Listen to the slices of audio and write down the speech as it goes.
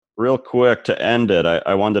real quick to end it,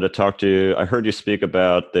 I wanted to talk to you. I heard you speak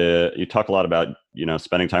about you talk a lot about,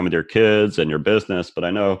 spending time with your kids and your business, but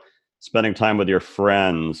I know spending time with your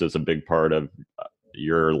friends is a big part of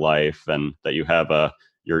your life, and that you have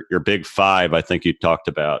your big five, I think you talked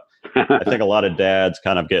about. I think a lot of dads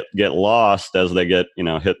kind of get lost as they get,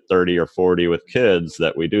 hit 30 or 40 with kids,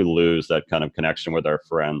 that we do lose that kind of connection with our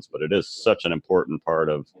friends, but it is such an important part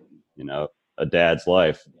of, you know, a dad's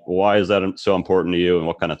life. Why is that so important to you, and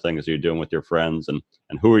what kind of things are you doing with your friends, and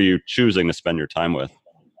who are you choosing to spend your time with?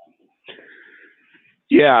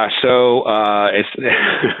 Yeah, so it's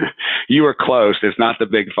you were close. It's not the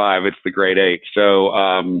big five; it's the great eight. So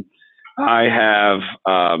I have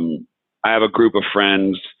I have a group of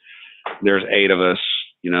friends. There's eight of us.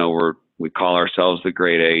 We call ourselves the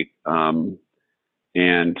Great Eight,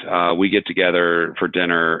 and we get together for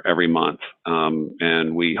dinner every month,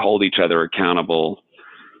 and we hold each other accountable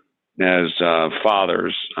as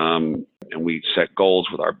fathers, and we set goals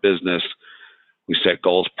with our business. We set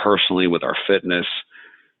goals personally with our fitness.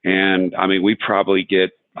 And I mean, we probably get,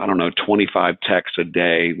 I don't know, 25 texts a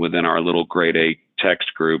day within our little grade eight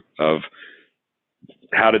text group of,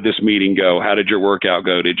 how did this meeting go? How did your workout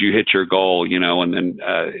go? Did you hit your goal? And then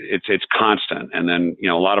it's constant. And then,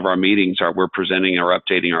 a lot of our meetings we're presenting or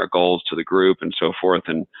updating our goals to the group and so forth.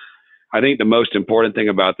 And I think the most important thing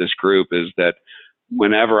about this group is that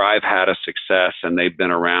whenever I've had a success and they've been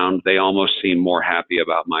around, they almost seem more happy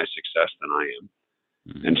about my success than I am.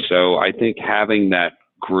 Mm-hmm. And so I think having that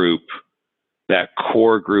group, that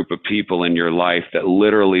core group of people in your life that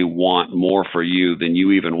literally want more for you than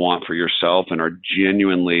you even want for yourself, and are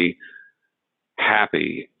genuinely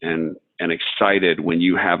happy and excited when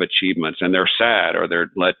you have achievements, and they're sad or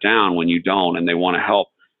they're let down when you don't, and they want to help.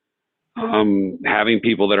 Having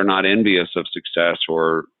people that are not envious of success,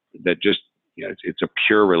 or that just, it's a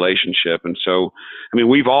pure relationship. And so, I mean,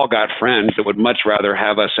 we've all got friends that would much rather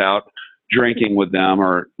have us out drinking with them,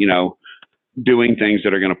 or, doing things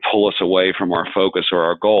that are going to pull us away from our focus or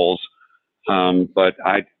our goals. But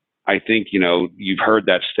I think, you've heard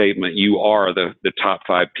that statement, you are the top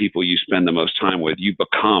five people you spend the most time with. You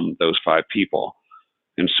become those five people.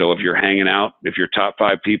 And so if you're hanging out, if your top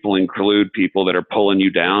five people include people that are pulling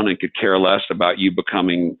you down and could care less about you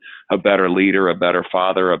becoming a better leader, a better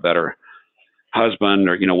father, a better husband,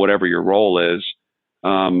 or, whatever your role is,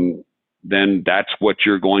 then that's what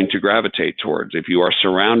you're going to gravitate towards. If you are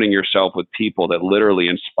surrounding yourself with people that literally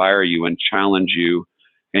inspire you and challenge you,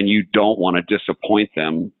 and you don't want to disappoint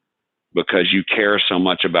them because you care so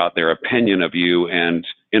much about their opinion of you, and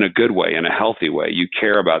in a good way, in a healthy way, you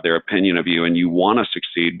care about their opinion of you, and you want to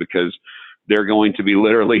succeed because they're going to be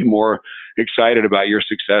literally more excited about your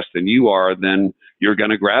success than you are, then you're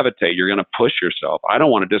going to gravitate. You're going to push yourself. I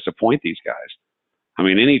don't want to disappoint these guys. I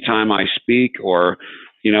mean, anytime I speak, or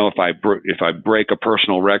if I break a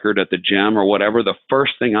personal record at the gym or whatever, the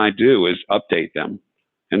first thing I do is update them.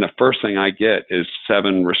 And the first thing I get is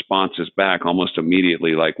 7 responses back almost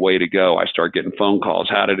immediately, like, way to go. I start getting phone calls.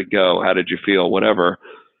 How did it go? How did you feel? Whatever.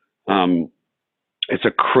 It's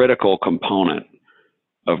a critical component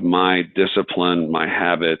of my discipline, my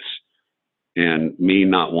habits, and me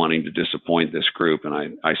not wanting to disappoint this group.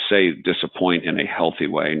 And I say disappoint in a healthy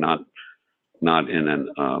way, not in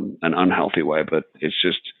an unhealthy way, but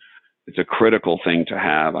it's a critical thing to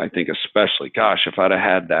have. I think, especially, gosh, if I'd have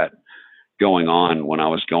had that going on when I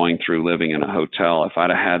was going through living in a hotel, if I'd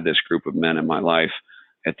have had this group of men in my life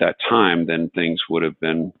at that time, then things would have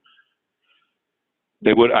been,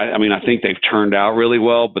 I think they've turned out really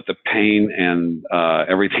well, but the pain and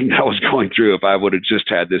everything that I was going through, if I would have just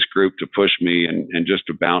had this group to push me and just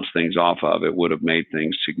to bounce things off of, it would have made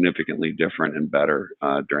things significantly different and better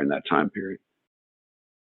during that time period.